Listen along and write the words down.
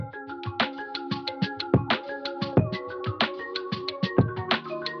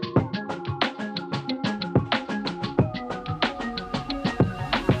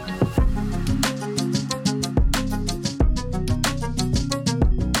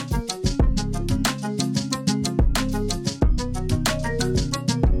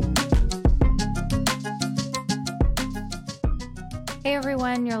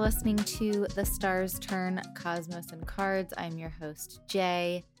everyone. You're listening to The Stars Turn Cosmos and Cards. I'm your host,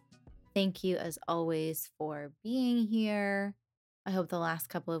 Jay. Thank you, as always, for being here. I hope the last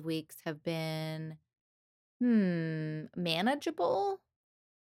couple of weeks have been, manageable.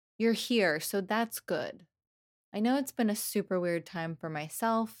 You're here, so that's good. I know it's been a super weird time for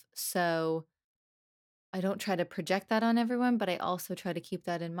myself, so I don't try to project that on everyone, but I also try to keep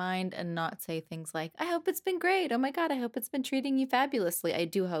that in mind and not say things like, I hope it's been great. Oh my God, I hope it's been treating you fabulously. I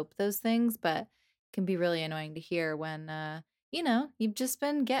do hope those things, but it can be really annoying to hear when, you've just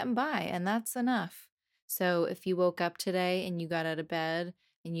been getting by and that's enough. So if you woke up today and you got out of bed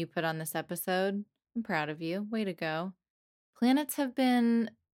and you put on this episode, I'm proud of you. Way to go. Planets have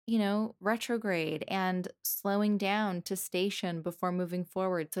been, retrograde and slowing down to station before moving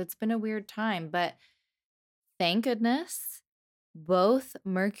forward. So it's been a weird time, but thank goodness. Both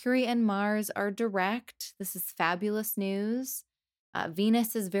Mercury and Mars are direct. This is fabulous news.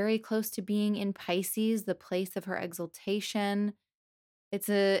 Venus is very close to being in Pisces, the place of her exaltation. It's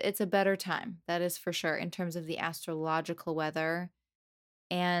a better time, that is for sure, in terms of the astrological weather.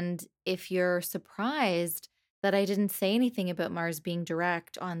 And if you're surprised that I didn't say anything about Mars being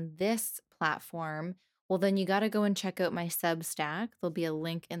direct on this platform, well, then you got to go and check out my Substack. There'll be a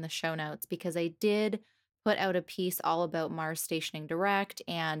link in the show notes because I did put out a piece all about Mars stationing direct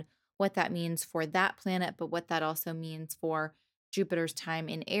and what that means for that planet, but what that also means for Jupiter's time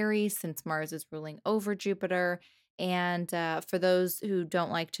in Aries, since Mars is ruling over Jupiter. And for those who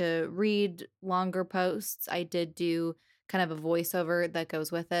don't like to read longer posts, I did do kind of a voiceover that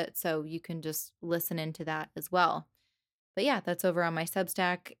goes with it. So you can just listen into that as well. But yeah, that's over on my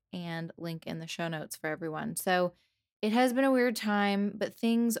Substack and link in the show notes for everyone. So it has been a weird time, but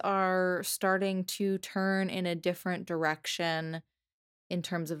things are starting to turn in a different direction in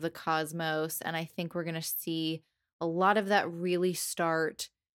terms of the cosmos. And I think we're going to see a lot of that really start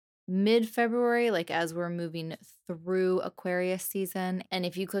mid-February, like as we're moving through Aquarius season. And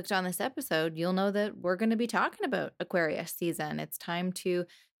if you clicked on this episode, you'll know that we're going to be talking about Aquarius season. It's time to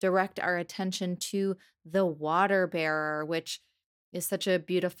direct our attention to the water bearer, which is such a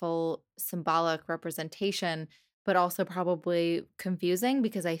beautiful symbolic representation, but also probably confusing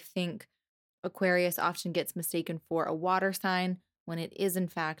because I think Aquarius often gets mistaken for a water sign when it is in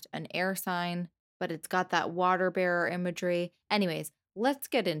fact an air sign, but it's got that water bearer imagery. Anyways, let's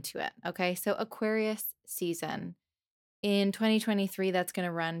get into it. Okay, so Aquarius season in 2023, that's going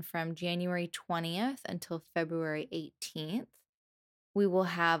to run from January 20th until February 18th. We will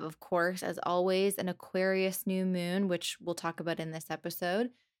have, of course, as always, an Aquarius new moon, which we'll talk about in this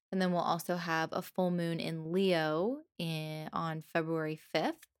episode. And then we'll also have a full moon in Leo on February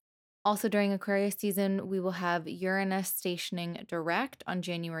 5th. Also during Aquarius season, we will have Uranus stationing direct on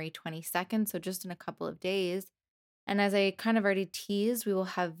January 22nd, so just in a couple of days. And as I kind of already teased, we will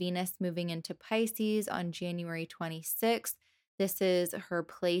have Venus moving into Pisces on January 26th. This is her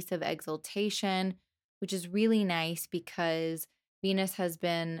place of exaltation, which is really nice because Venus has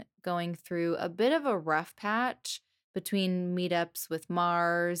been going through a bit of a rough patch between meetups with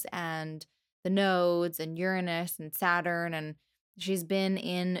Mars and the nodes and Uranus and Saturn. And she's been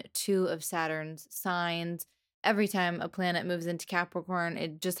in two of Saturn's signs. Every time a planet moves into Capricorn,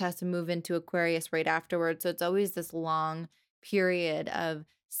 it just has to move into Aquarius right afterwards. So it's always this long period of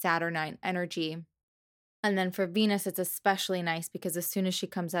Saturnine energy. And then for Venus, it's especially nice because as soon as she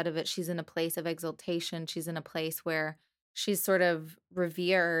comes out of it, she's in a place of exaltation. She's in a place where she's sort of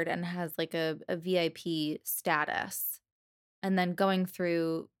revered and has like a VIP status. And then going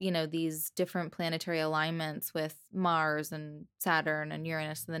through, these different planetary alignments with Mars and Saturn and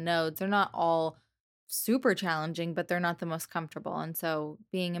Uranus and the nodes, they're not all super challenging, but they're not the most comfortable. And so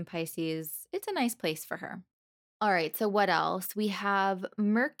being in Pisces, it's a nice place for her. All right, so what else? We have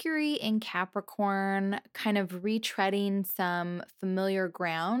Mercury in Capricorn kind of retreading some familiar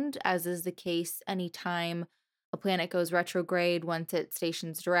ground, as is the case anytime a planet goes retrograde. Once it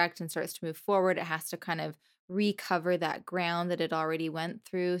stations direct and starts to move forward, it has to kind of recover that ground that it already went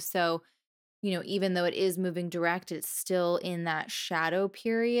through. So, even though it is moving direct, it's still in that shadow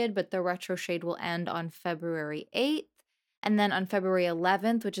period, but the retrograde will end on February 8th. And then on February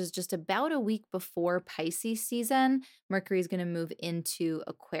 11th, which is just about a week before Pisces season, Mercury is going to move into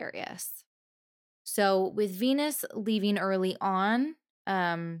Aquarius. So with Venus leaving early on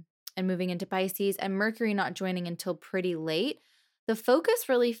and moving into Pisces and Mercury not joining until pretty late, the focus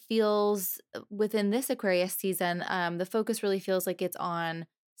really feels within this Aquarius season, the focus really feels like it's on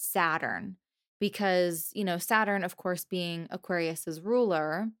Saturn because, Saturn, of course, being Aquarius's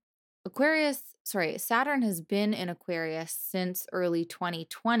ruler, Saturn has been in Aquarius since early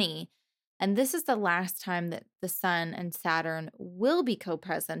 2020. And this is the last time that the sun and Saturn will be co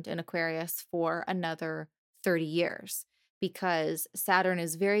present in Aquarius for another 30 years because Saturn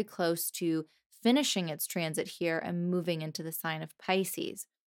is very close to finishing its transit here and moving into the sign of Pisces.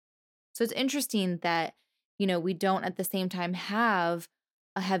 So it's interesting that, we don't at the same time have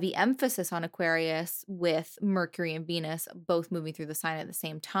a heavy emphasis on Aquarius with Mercury and Venus both moving through the sign at the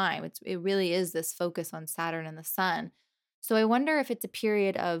same time. It really is this focus on Saturn and the sun. So I wonder if it's a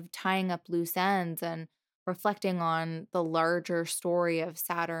period of tying up loose ends and reflecting on the larger story of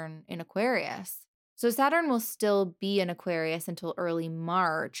Saturn in Aquarius. So Saturn will still be in Aquarius until early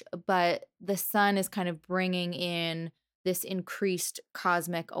March, but the sun is kind of bringing in this increased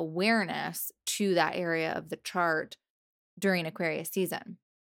cosmic awareness to that area of the chart during Aquarius season.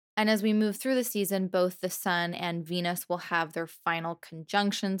 And as we move through the season, both the Sun and Venus will have their final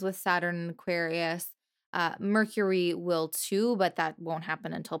conjunctions with Saturn and Aquarius. Mercury will too, but that won't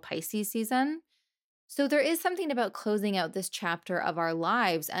happen until Pisces season. So there is something about closing out this chapter of our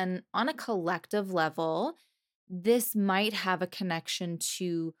lives. And on a collective level, this might have a connection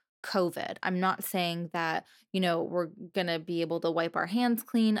to COVID. I'm not saying that, we're going to be able to wipe our hands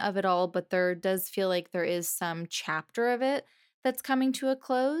clean of it all, but there does feel like there is some chapter of it that's coming to a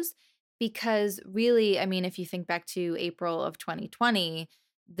close. Because really, I mean, if you think back to April of 2020,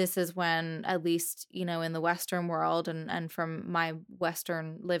 this is when, at least, in the Western world and from my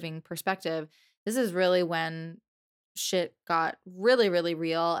Western living perspective, this is really when shit got really, really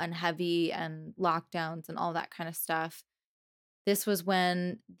real and heavy and lockdowns and all that kind of stuff. This was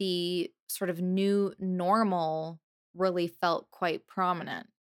when the sort of new normal really felt quite prominent.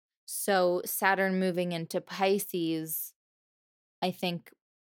 So Saturn moving into Pisces, I think,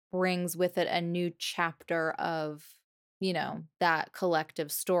 brings with it a new chapter of, that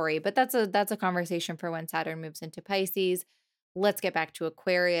collective story. But that's a conversation for when Saturn moves into Pisces. Let's get back to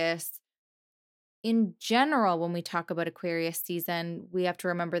Aquarius. In general, when we talk about Aquarius season, we have to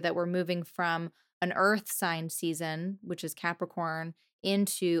remember that we're moving from an earth sign season, which is Capricorn,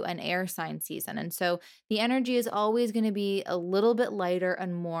 into an air sign season. And so the energy is always going to be a little bit lighter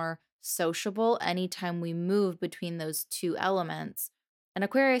and more sociable anytime we move between those two elements. And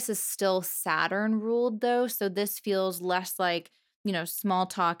Aquarius is still Saturn ruled, though. So this feels less like, small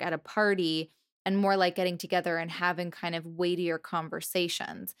talk at a party and more like getting together and having kind of weightier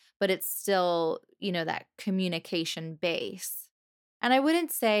conversations, but it's still, that communication base. And I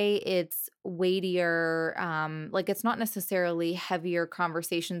wouldn't say it's weightier, like it's not necessarily heavier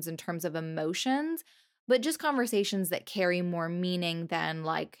conversations in terms of emotions, but just conversations that carry more meaning than,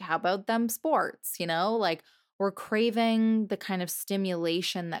 like, how about them sports, like we're craving the kind of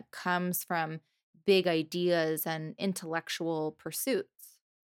stimulation that comes from big ideas and intellectual pursuits.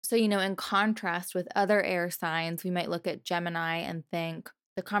 So, in contrast with other air signs, we might look at Gemini and think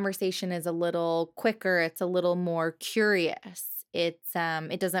the conversation is a little quicker, it's a little more curious. It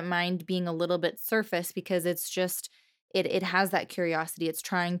doesn't mind being a little bit surface because it's just it has that curiosity. It's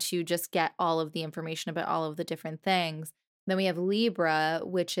trying to just get all of the information about all of the different things. Then we have Libra,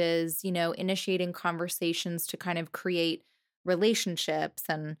 which is, initiating conversations to kind of create relationships,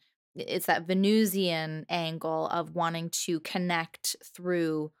 and it's that Venusian angle of wanting to connect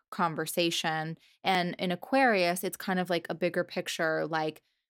through conversation. And in Aquarius, it's kind of like a bigger picture, like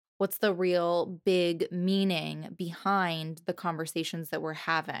what's the real big meaning behind the conversations that we're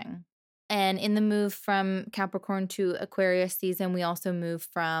having. And in the move from Capricorn to Aquarius season, we also move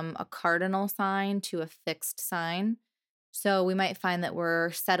from a cardinal sign to a fixed sign. So we might find that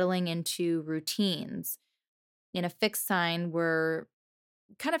we're settling into routines. In a fixed sign, we're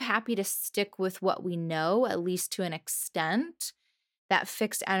kind of happy to stick with what we know, at least to an extent. That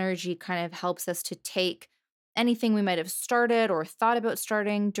fixed energy kind of helps us to take anything we might have started or thought about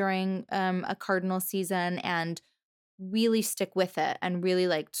starting during a cardinal season and really stick with it and really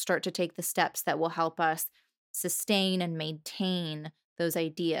like start to take the steps that will help us sustain and maintain those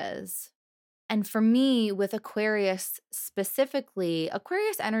ideas. And for me, with Aquarius specifically,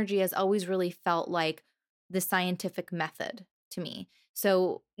 Aquarius energy has always really felt like the scientific method to me.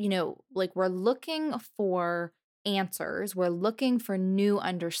 So, like we're looking for answers, we're looking for new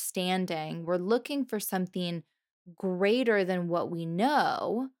understanding, we're looking for something greater than what we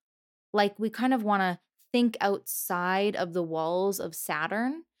know. Like we kind of want to think outside of the walls of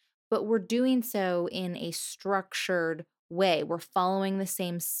Saturn, but we're doing so in a structured way. We're following the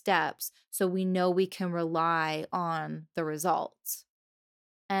same steps so we know we can rely on the results.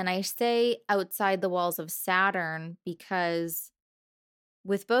 And I say outside the walls of Saturn because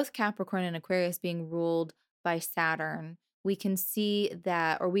with both Capricorn and Aquarius being ruled by Saturn, we can see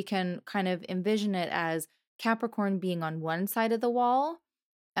that, or we can kind of envision it as Capricorn being on one side of the wall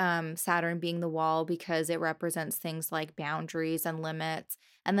Saturn being the wall because it represents things like boundaries and limits.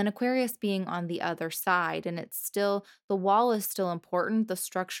 And then Aquarius being on the other side. And it's still, the wall is still important. The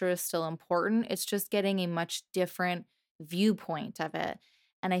structure is still important. It's just getting a much different viewpoint of it.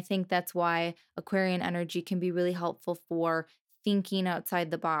 And I think that's why Aquarian energy can be really helpful for thinking outside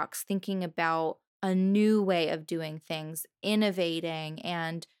the box, thinking about a new way of doing things, innovating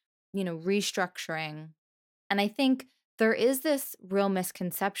and, restructuring. And I think there is this real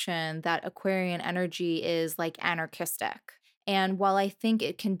misconception that Aquarian energy is like anarchistic. And while I think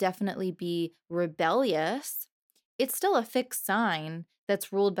it can definitely be rebellious, it's still a fixed sign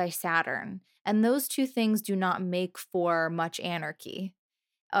that's ruled by Saturn. And those two things do not make for much anarchy,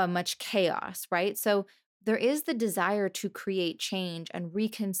 much chaos, right? So there is the desire to create change and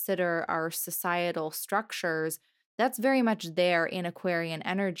reconsider our societal structures. That's very much there in Aquarian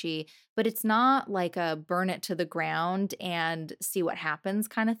energy, but it's not like a burn it to the ground and see what happens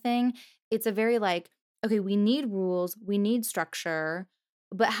kind of thing. It's a very like, okay, we need rules, we need structure,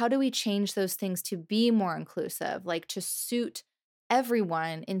 but how do we change those things to be more inclusive, like to suit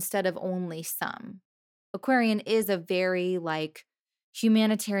everyone instead of only some? Aquarian is a very like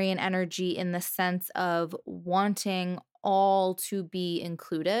humanitarian energy in the sense of wanting all to be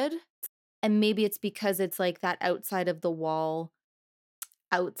included. And maybe it's because it's like that outside of the wall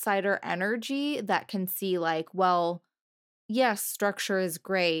outsider energy that can see, like, well, yes, structure is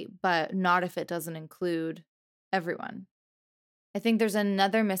great, but not if it doesn't include everyone. I think there's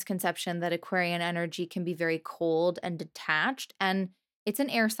another misconception that Aquarian energy can be very cold and detached. And it's an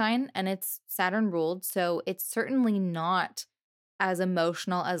air sign and it's Saturn ruled. So it's certainly not as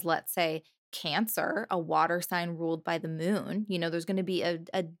emotional as, let's say, Cancer, a water sign ruled by the moon. There's going to be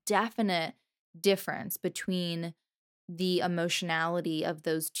a definite difference between the emotionality of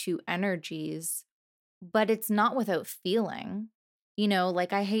those two energies, but it's not without feeling.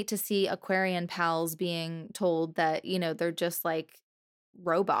 Like I hate to see Aquarian pals being told that, they're just like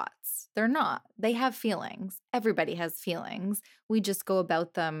robots. They're not. They have feelings. Everybody has feelings. We just go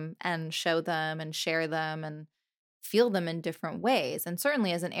about them and show them and share them and feel them in different ways. And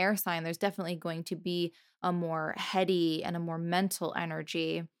certainly as an air sign, there's definitely going to be a more heady and a more mental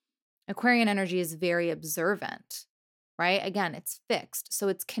energy. Aquarian energy is very observant, right? Again, it's fixed. So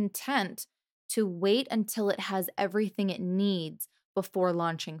it's content to wait until it has everything it needs before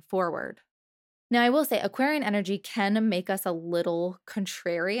launching forward. Now, I will say Aquarian energy can make us a little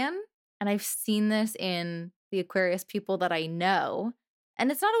contrarian. And I've seen this in the Aquarius people that I know.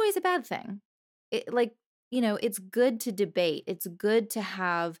 And it's not always a bad thing. It's good to debate. It's good to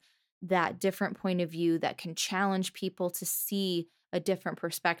have that different point of view that can challenge people to see a different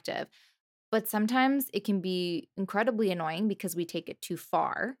perspective. But sometimes it can be incredibly annoying because we take it too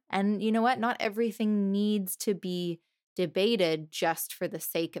far. And you know what? Not everything needs to be debated just for the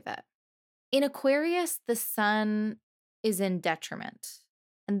sake of it. In Aquarius, the sun is in detriment.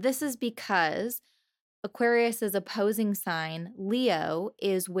 And this is because Aquarius's opposing sign, Leo,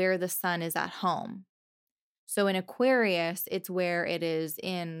 is where the sun is at home. So in Aquarius, it's where it is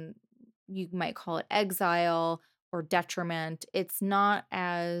in, you might call it exile or detriment. It's not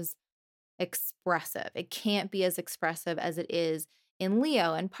as expressive. It can't be as expressive as it is in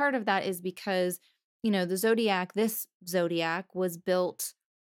Leo. And part of that is because, this zodiac was built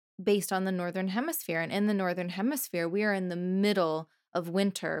based on the Northern Hemisphere. And in the Northern Hemisphere, we are in the middle of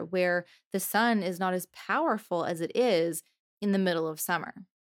winter where the sun is not as powerful as it is in the middle of summer.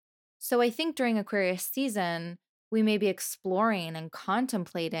 So I think during Aquarius season, we may be exploring and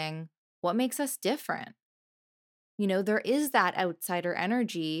contemplating what makes us different. There is that outsider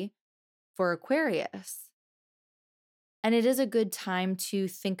energy for Aquarius. And it is a good time to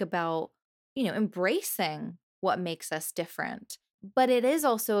think about, embracing what makes us different. But it is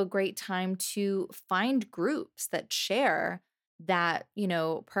also a great time to find groups that share that,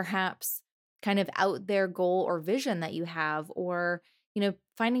 perhaps kind of out there goal or vision that you have, or,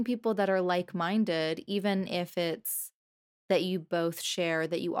 finding people that are like minded, even if it's that you both share,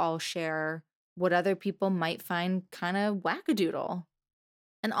 that you all share what other people might find kind of wackadoodle.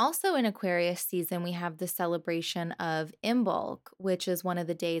 And also in Aquarius season, we have the celebration of Imbolc, which is one of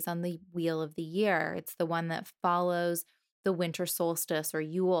the days on the wheel of the year. It's the one that follows the winter solstice or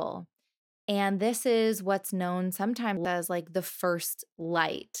Yule. And this is what's known sometimes as like the first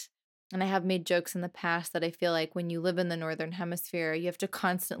light. And I have made jokes in the past that I feel like when you live in the Northern Hemisphere, you have to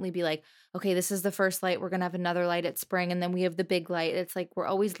constantly be like, okay, this is the first light. We're going to have another light at spring. And then we have the big light. It's like we're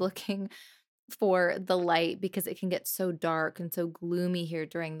always looking for the light because it can get so dark and so gloomy here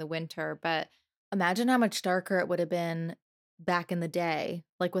during the winter. But imagine how much darker it would have been back in the day,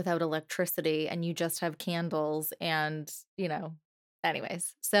 like without electricity, and you just have candles and,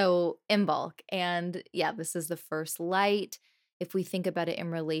 Anyways, so Imbolc, and yeah, this is the first light. If we think about it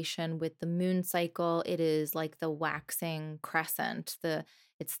in relation with the moon cycle, it is like the waxing crescent.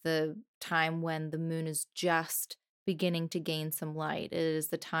 It's the time when the moon is just beginning to gain some light. It is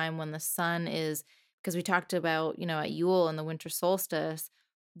the time when the sun is, because we talked about, at Yule and the winter solstice,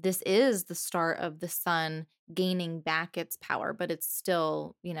 this is the start of the sun gaining back its power, but it's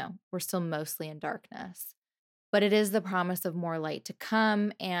still, we're still mostly in darkness. But it is the promise of more light to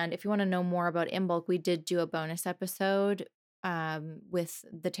come. And if you want to know more about Imbolc, we did do a bonus episode with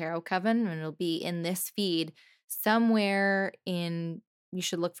the Tarot Coven, and it'll be in this feed somewhere in, you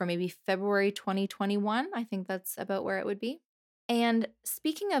should look for maybe February 2021. I think that's about where it would be. And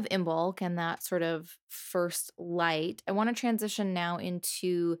speaking of Imbolc and that sort of first light, I want to transition now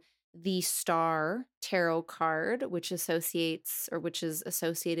into the Star Tarot card, which is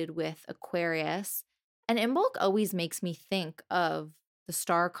associated with Aquarius. And Imbolc always makes me think of the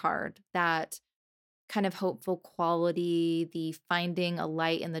Star card, that kind of hopeful quality, the finding a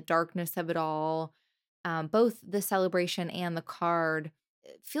light in the darkness of it all. Both the celebration and the card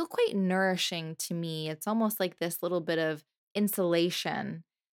feel quite nourishing to me. It's almost like this little bit of insulation,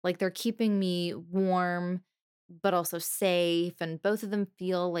 like they're keeping me warm, but also safe. And both of them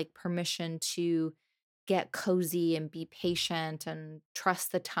feel like permission to get cozy and be patient and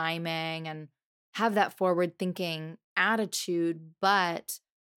trust the timing and have that forward thinking attitude, but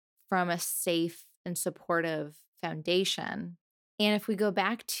from a safe and supportive foundation. And if we go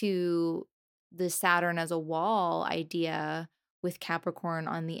back to the Saturn as a wall idea with Capricorn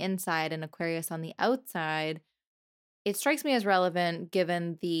on the inside and Aquarius on the outside, it strikes me as relevant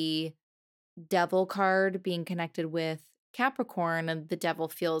given the Devil card being connected with Capricorn, and the devil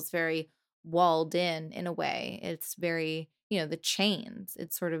feels very walled in a way. It's very, the chains,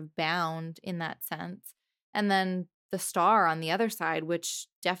 it's sort of bound in that sense. And then the star on the other side, which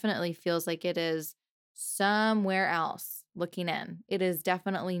definitely feels like it is somewhere else looking in. It is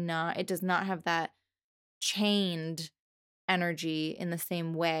definitely not, it does not have that chained energy in the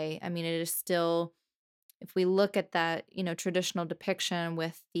same way. I mean, it is still, if we look at that, traditional depiction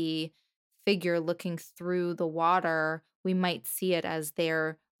with the figure looking through the water, we might see it as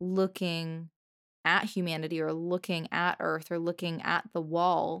they're looking at humanity or looking at Earth or looking at the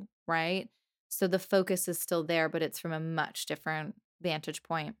wall, right? So the focus is still there, but it's from a much different vantage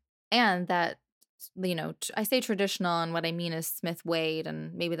point. And that, I say traditional, and what I mean is Smith Wade,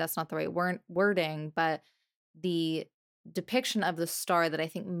 and maybe that's not the right wording, but the depiction of the star that I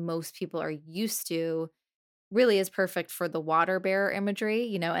think most people are used to really is perfect for the water bearer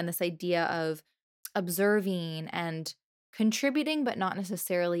imagery, and this idea of observing and contributing, but not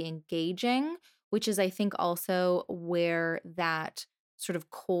necessarily engaging, which is, I think, also where that sort of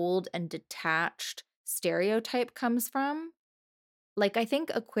cold and detached stereotype comes from. Like, I think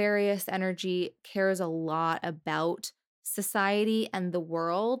Aquarius energy cares a lot about society and the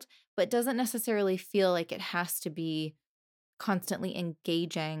world, but doesn't necessarily feel like it has to be constantly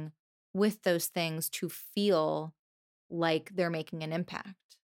engaging with those things to feel like they're making an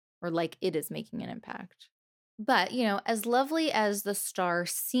impact or like it is making an impact. But, as lovely as the star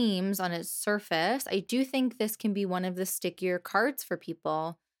seems on its surface, I do think this can be one of the stickier cards for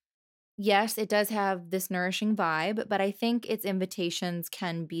people. Yes, it does have this nourishing vibe, but I think its invitations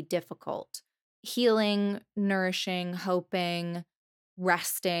can be difficult. Healing, nourishing, hoping,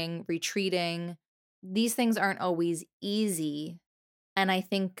 resting, retreating, these things aren't always easy. And I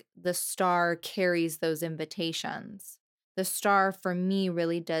think the star carries those invitations. The star for me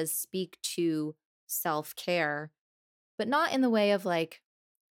really does speak to self care, but not in the way of like,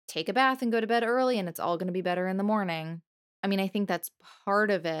 take a bath and go to bed early and it's all going to be better in the morning. I mean, I think that's part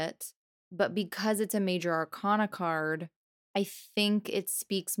of it, but because it's a major arcana card, I think it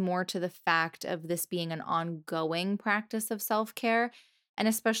speaks more to the fact of this being an ongoing practice of self care. And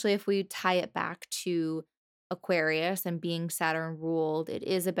especially if we tie it back to Aquarius and being Saturn ruled, it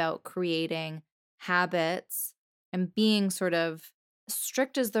is about creating habits and being sort of,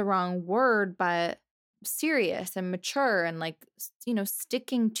 strict is the wrong word, but serious and mature and like,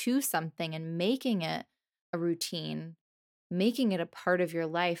 sticking to something and making it a routine, making it a part of your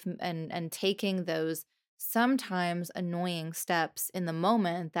life, and taking those sometimes annoying steps in the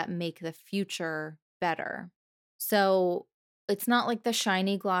moment that make the future better. So it's not like the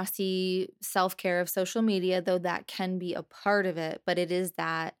shiny, glossy self care of social media, though that can be a part of it, but it is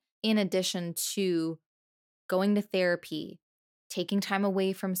that in addition to going to therapy, taking time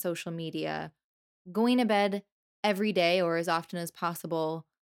away from social media, going to bed every day or as often as possible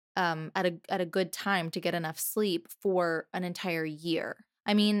at a good time to get enough sleep for an entire year.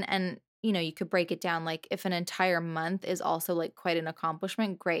 I mean, and you could break it down. Like if an entire month is also like quite an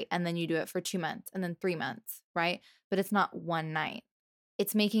accomplishment, great. And then you do it for 2 months and then 3 months, right? But it's not one night.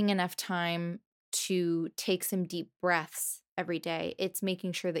 It's making enough time to take some deep breaths every day. It's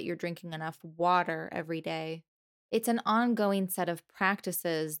making sure that you're drinking enough water every day. It's an ongoing set of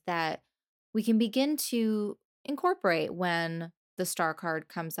practices that we can begin to incorporate when the star card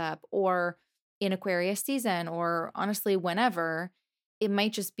comes up or in Aquarius season, or honestly, whenever. It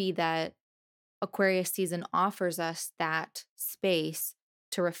might just be that Aquarius season offers us that space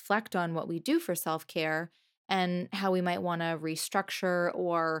to reflect on what we do for self care and how we might want to restructure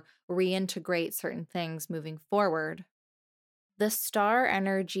or reintegrate certain things moving forward. The star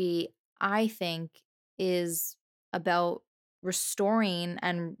energy, I think, is about restoring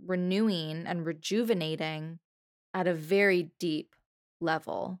and renewing and rejuvenating at a very deep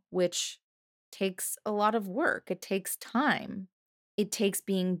level, which takes a lot of work. It takes time. It takes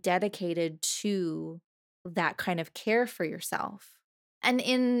being dedicated to that kind of care for yourself. And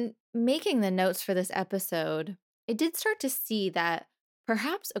in making the notes for this episode, I did start to see that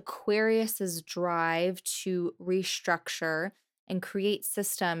perhaps Aquarius's drive to restructure and create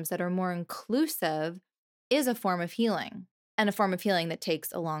systems that are more inclusive is a form of healing, and a form of healing that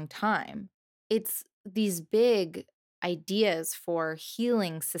takes a long time. It's these big ideas for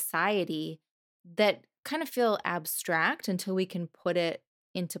healing society that kind of feel abstract until we can put it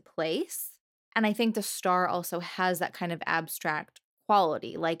into place. And I think the star also has that kind of abstract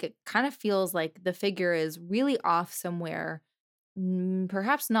quality. Like it kind of feels like the figure is really off somewhere,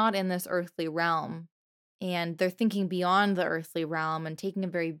 perhaps not in this earthly realm. And they're thinking beyond the earthly realm and taking a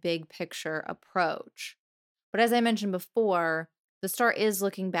very big picture approach. But as I mentioned before, the star is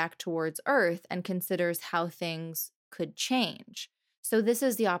looking back towards Earth and considers how things could change. So, this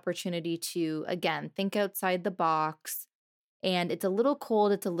is the opportunity to, again, think outside the box. And it's a little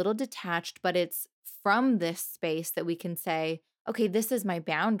cold, it's a little detached, but it's from this space that we can say, okay, this is my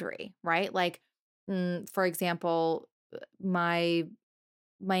boundary, right? Like, for example, my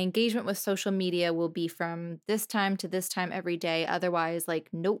my engagement with social media will be from this time to this time every day. Otherwise, like,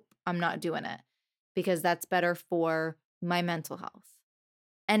 nope, I'm not doing it because that's better for my mental health.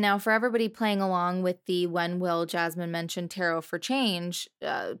 And now, for everybody playing along with the when will Jasmine mention tarot for change,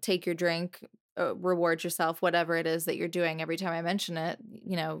 take your drink, reward yourself, whatever it is that you're doing every time I mention it,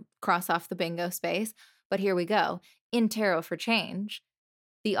 cross off the bingo space. But here we go. In Tarot for Change,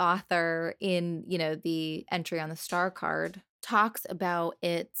 the author in, the entry on the star card talks about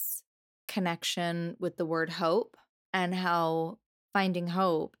its connection with the word hope and how finding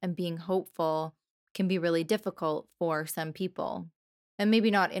hope and being hopeful can be really difficult for some people. And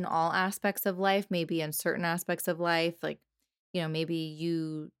maybe not in all aspects of life, maybe in certain aspects of life, like, maybe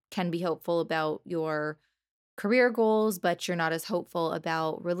you can be hopeful about your career goals, but you're not as hopeful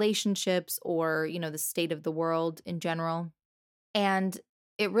about relationships or, the state of the world in general. And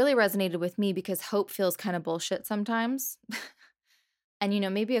it really resonated with me because hope feels kind of bullshit sometimes.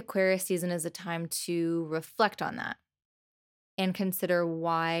 And, maybe Aquarius season is a time to reflect on that and consider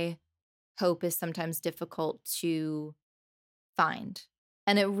why hope is sometimes difficult to find.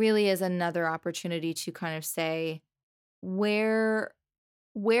 And it really is another opportunity to kind of say, where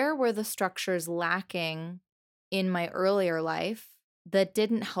were the structures lacking in my earlier life that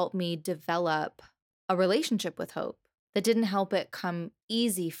didn't help me develop a relationship with hope, that didn't help it come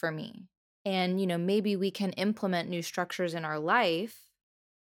easy for me? And, maybe we can implement new structures in our life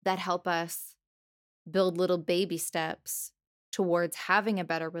that help us build little baby steps towards having a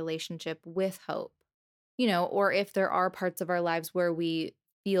better relationship with hope. Or if there are parts of our lives where we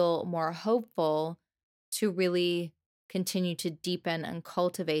feel more hopeful, to really continue to deepen and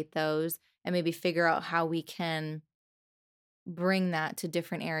cultivate those and maybe figure out how we can bring that to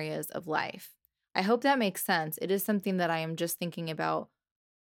different areas of life. I hope that makes sense. It is something that I am just thinking about,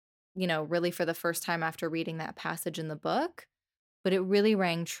 really for the first time after reading that passage in the book, but it really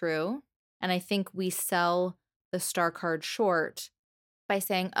rang true. And I think we sell the star card short by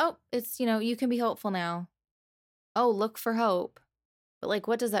saying, oh, it's, you can be hopeful now. Oh, look for hope. But like,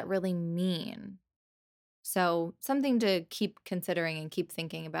 what does that really mean? So, something to keep considering and keep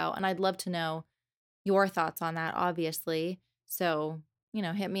thinking about. And I'd love to know your thoughts on that, obviously. So,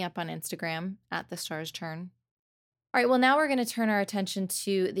 hit me up on Instagram at the stars turn. All right, well, now we're going to turn our attention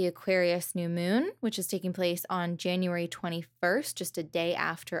to the Aquarius new moon, which is taking place on January 21st, just a day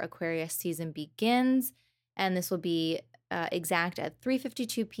after Aquarius season begins. And this will be exact at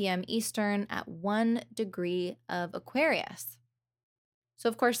 3:52 p.m. Eastern at 1 degree of Aquarius. So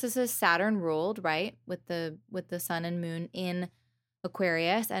of course this is Saturn ruled, right? With the sun and moon in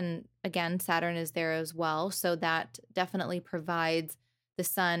Aquarius, and again Saturn is there as well, so that definitely provides the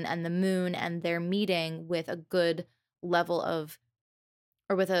sun and the moon and they're meeting with a good level of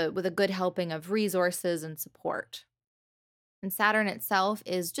or with a good helping of resources and support. And Saturn itself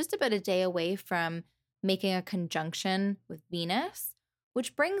is just about a day away from making a conjunction with Venus,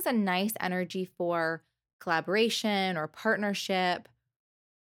 which brings a nice energy for collaboration or partnership.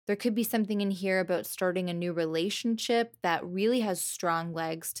 There could be something in here about starting a new relationship that really has strong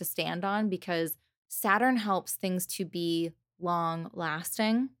legs to stand on because Saturn helps things to be long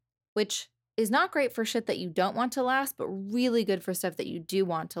lasting, which is not great for shit that you don't want to last, but really good for stuff that you do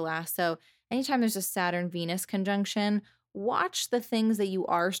want to last. So, anytime there's a Saturn Venus conjunction, watch the things that you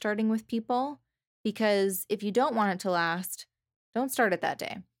are starting with people because if you don't want it to last, don't start it that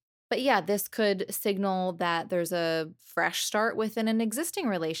day. But yeah, this could signal that there's a fresh start within an existing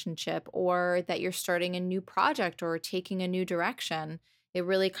relationship or that you're starting a new project or taking a new direction. It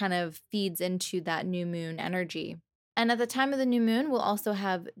really kind of feeds into that new moon energy. And at the time of the new moon, we'll also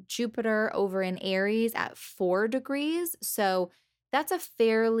have Jupiter over in Aries at 4 degrees. So that's a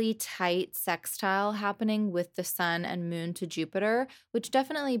fairly tight sextile happening with the sun and moon to Jupiter, which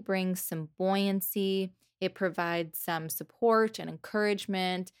definitely brings some buoyancy. It provides some support and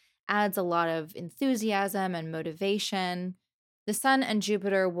encouragement, adds a lot of enthusiasm and motivation. The Sun and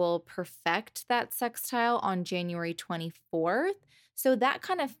Jupiter will perfect that sextile on January 24th. So that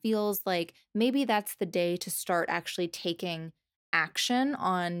kind of feels like maybe that's the day to start actually taking action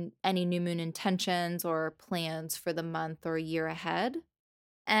on any new moon intentions or plans for the month or year ahead.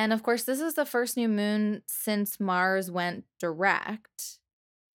 And of course, this is the first new moon since Mars went direct.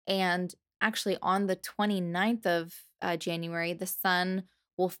 And actually, on the 29th of January, the sun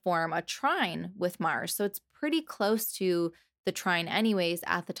will form a trine with Mars. So it's pretty close to the trine, anyways,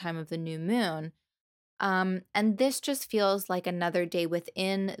 at the time of the new moon. And this just feels like another day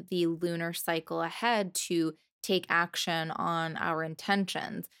within the lunar cycle ahead to take action on our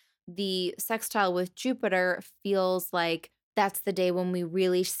intentions. The sextile with Jupiter feels like that's the day when we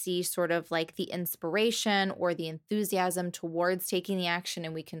really see sort of like the inspiration or the enthusiasm towards taking the action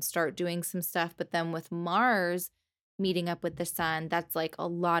and we can start doing some stuff. But then with Mars meeting up with the sun, that's like a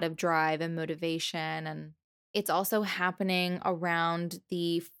lot of drive and motivation. And it's also happening around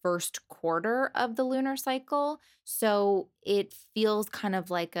the first quarter of the lunar cycle. So it feels kind of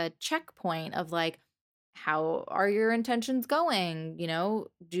like a checkpoint of like, how are your intentions going? Do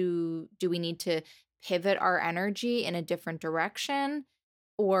we need to pivot our energy in a different direction?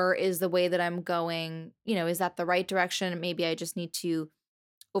 Or is the way that I'm going, is that the right direction? Maybe I just need to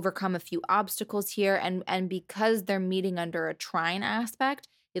overcome a few obstacles here. And because they're meeting under a trine aspect,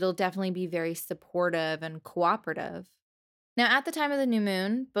 it'll definitely be very supportive and cooperative. Now, at the time of the new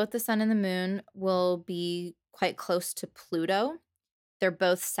moon, both the sun and the moon will be quite close to Pluto. They're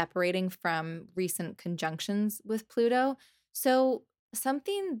both separating from recent conjunctions with Pluto. So,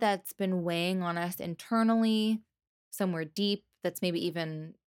 something that's been weighing on us internally, somewhere deep, that's maybe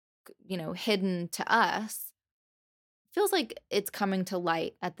even, hidden to us, feels like it's coming to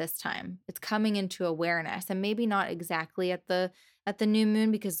light at this time. It's coming into awareness and maybe not exactly at the new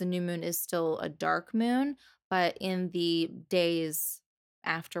moon because the new moon is still a dark moon, but in the days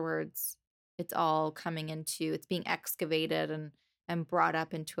afterwards it's being excavated and brought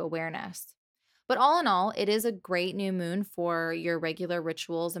up into awareness. But all in all, it is a great new moon for your regular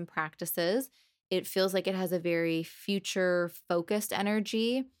rituals and practices. It feels like it has a very future focused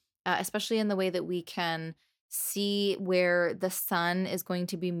energy, especially in the way that we can see where the sun is going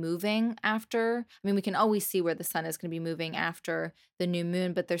to be moving after. I mean, we can always see where the sun is going to be moving after the new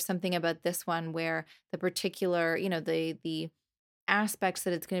moon, but there's something about this one where the particular, the aspects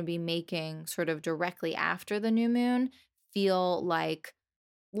that it's going to be making sort of directly after the new moon feel like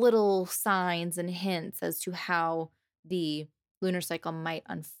little signs and hints as to how the lunar cycle might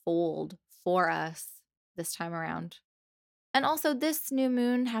unfold for us this time around. And also, this new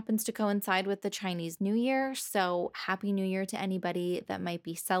moon happens to coincide with the Chinese New Year. So, Happy New Year to anybody that might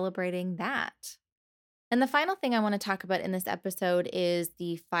be celebrating that. And the final thing I want to talk about in this episode is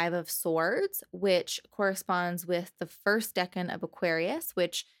the Five of Swords, which corresponds with the first decan of Aquarius,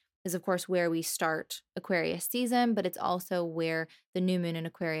 which is, of course, where we start Aquarius season, but it's also where the new moon in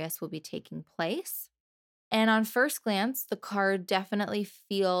Aquarius will be taking place. And on first glance, the card definitely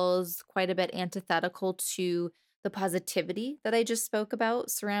feels quite a bit antithetical to the positivity that I just spoke about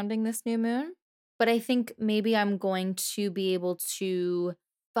surrounding this new moon. But I think maybe I'm going to be able to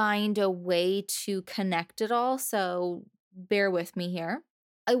find a way to connect it all. So bear with me here.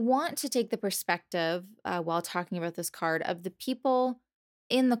 I want to take the perspective while talking about this card of the people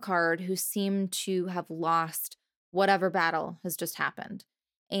in the card who seem to have lost whatever battle has just happened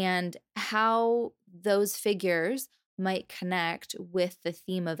and how those figures might connect with the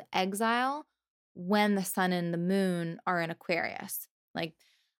theme of exile when the sun and the moon are in Aquarius. Like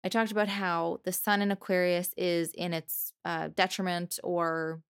I talked about how the sun in Aquarius is in its detriment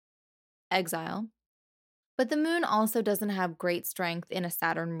or exile. But the moon also doesn't have great strength in a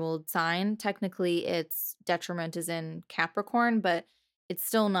Saturn ruled sign. Technically, its detriment is in Capricorn, but it's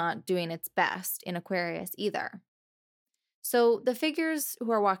still not doing its best in Aquarius either. So the figures who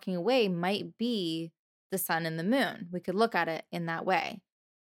are walking away might be the sun and the moon. We could look at it in that way.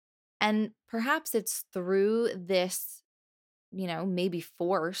 And perhaps it's through this, maybe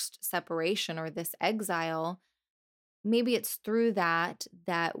forced separation or this exile. Maybe it's through that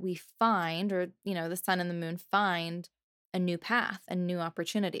we find, or, the sun and the moon find a new path and new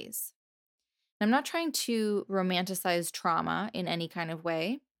opportunities. And I'm not trying to romanticize trauma in any kind of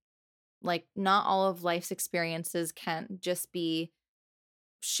way. Like, not all of life's experiences can just be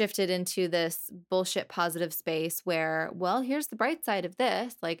shifted into this bullshit positive space where, well, here's the bright side of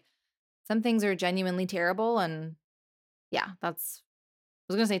this. Like, some things are genuinely terrible. And yeah, I was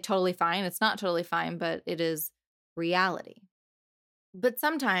going to say totally fine. It's not totally fine, but it is reality. But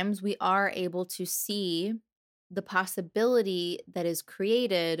sometimes we are able to see the possibility that is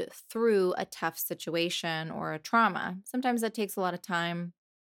created through a tough situation or a trauma. Sometimes that takes a lot of time.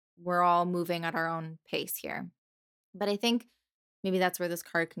 We're all moving at our own pace here. But I think maybe that's where this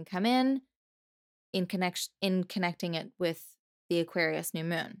card can come in connecting it with the Aquarius new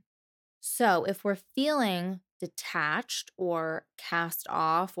moon. So if we're feeling detached or cast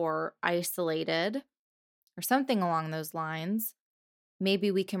off or isolated or something along those lines,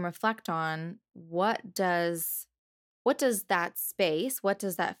 maybe we can reflect on what does that space, what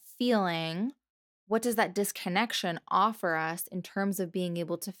does that feeling, what does that disconnection offer us in terms of being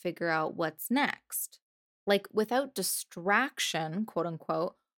able to figure out what's next? Like without distraction, quote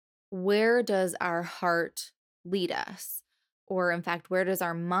unquote, where does our heart lead us? Or in fact, where does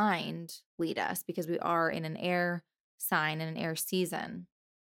our mind lead us? Because we are in an air sign, in an air season.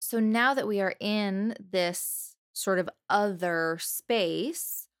 So now that we are in this sort of other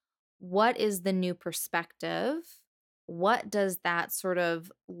space, what is the new perspective? What does that sort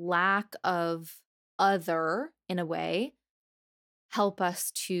of lack of other, in a way, help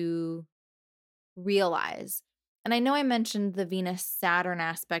us to realize? And I know I mentioned the Venus Saturn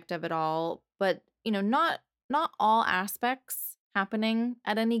aspect of it all, but not all aspects happening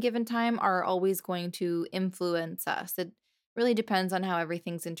at any given time are always going to influence us. It really depends on how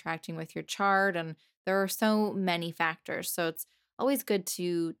everything's interacting with your chart, and there are so many factors. So it's always good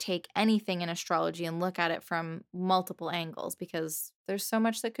to take anything in astrology and look at it from multiple angles because there's so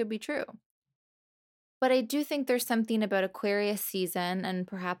much that could be true. But I do think there's something about Aquarius season and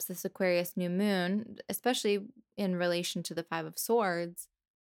perhaps this Aquarius new moon, especially in relation to the Five of Swords,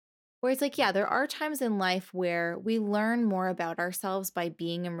 where it's like, yeah, there are times in life where we learn more about ourselves by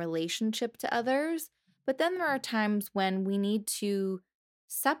being in relationship to others. But then there are times when we need to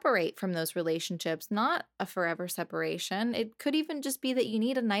separate from those relationships, not a forever separation. It could even just be that you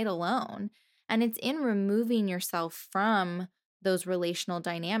need a night alone. And it's in removing yourself from those relational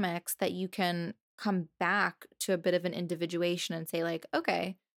dynamics that you can come back to a bit of an individuation and say, like,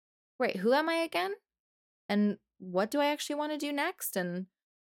 okay, wait, who am I again? And what do I actually want to do next? And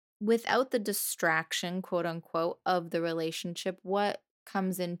without the distraction, quote unquote, of the relationship, what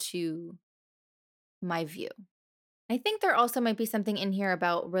comes into my view? I think there also might be something in here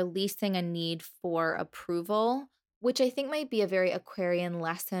about releasing a need for approval, which I think might be a very Aquarian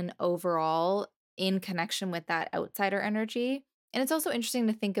lesson overall in connection with that outsider energy. And it's also interesting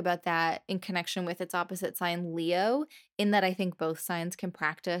to think about that in connection with its opposite sign, Leo, in that I think both signs can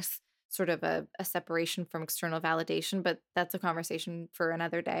practice sort of a separation from external validation, but that's a conversation for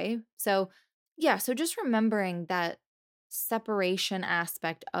another day. So, yeah, so just remembering that separation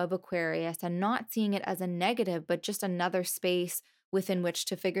aspect of Aquarius and not seeing it as a negative, but just another space within which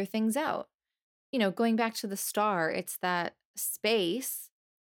to figure things out. Going back to the star, it's that space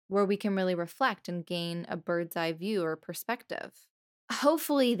where we can really reflect and gain a bird's eye view or perspective.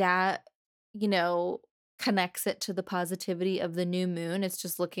 Hopefully that, you know, connects it to the positivity of the new moon. It's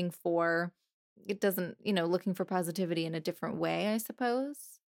just looking for positivity in a different way, I suppose.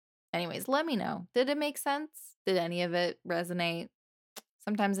 Anyways, let me know. Did it make sense? Did any of it resonate?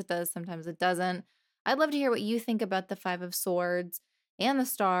 Sometimes it does, sometimes it doesn't. I'd love to hear what you think about the Five of Swords and the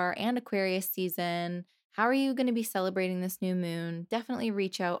Star and Aquarius season. How are you going to be celebrating this new moon? Definitely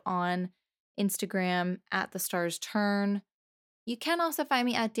reach out on Instagram at the Stars Turn. You can also find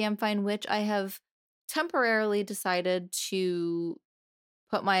me at Damn Fine Witch. I have temporarily decided to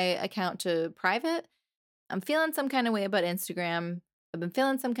put my account to private. I'm feeling some kind of way about Instagram. I've been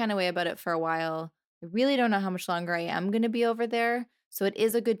feeling some kind of way about it for a while. I really don't know how much longer I am going to be over there. So it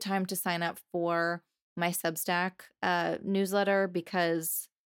is a good time to sign up for my Substack newsletter because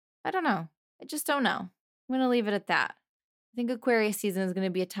I don't know. I just don't know. I'm going to leave it at that. I think Aquarius season is going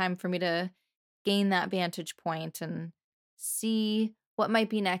to be a time for me to gain that vantage point and see what might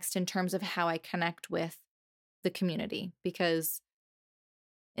be next in terms of how I connect with the community, because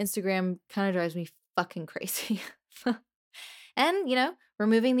Instagram kind of drives me fucking crazy. And,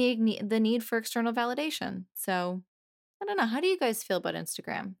 removing the need for external validation. So, I don't know. How do you guys feel about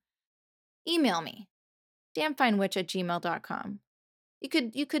Instagram? Email me, damnfinewitch@gmail.com.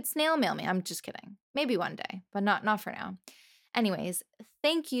 You could snail mail me. I'm just kidding. Maybe one day, but not for now. Anyways,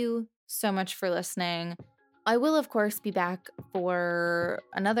 thank you so much for listening. I will, of course, be back for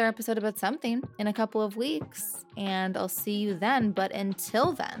another episode about something in a couple of weeks, and I'll see you then. But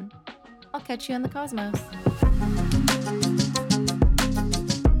until then, I'll catch you in the cosmos.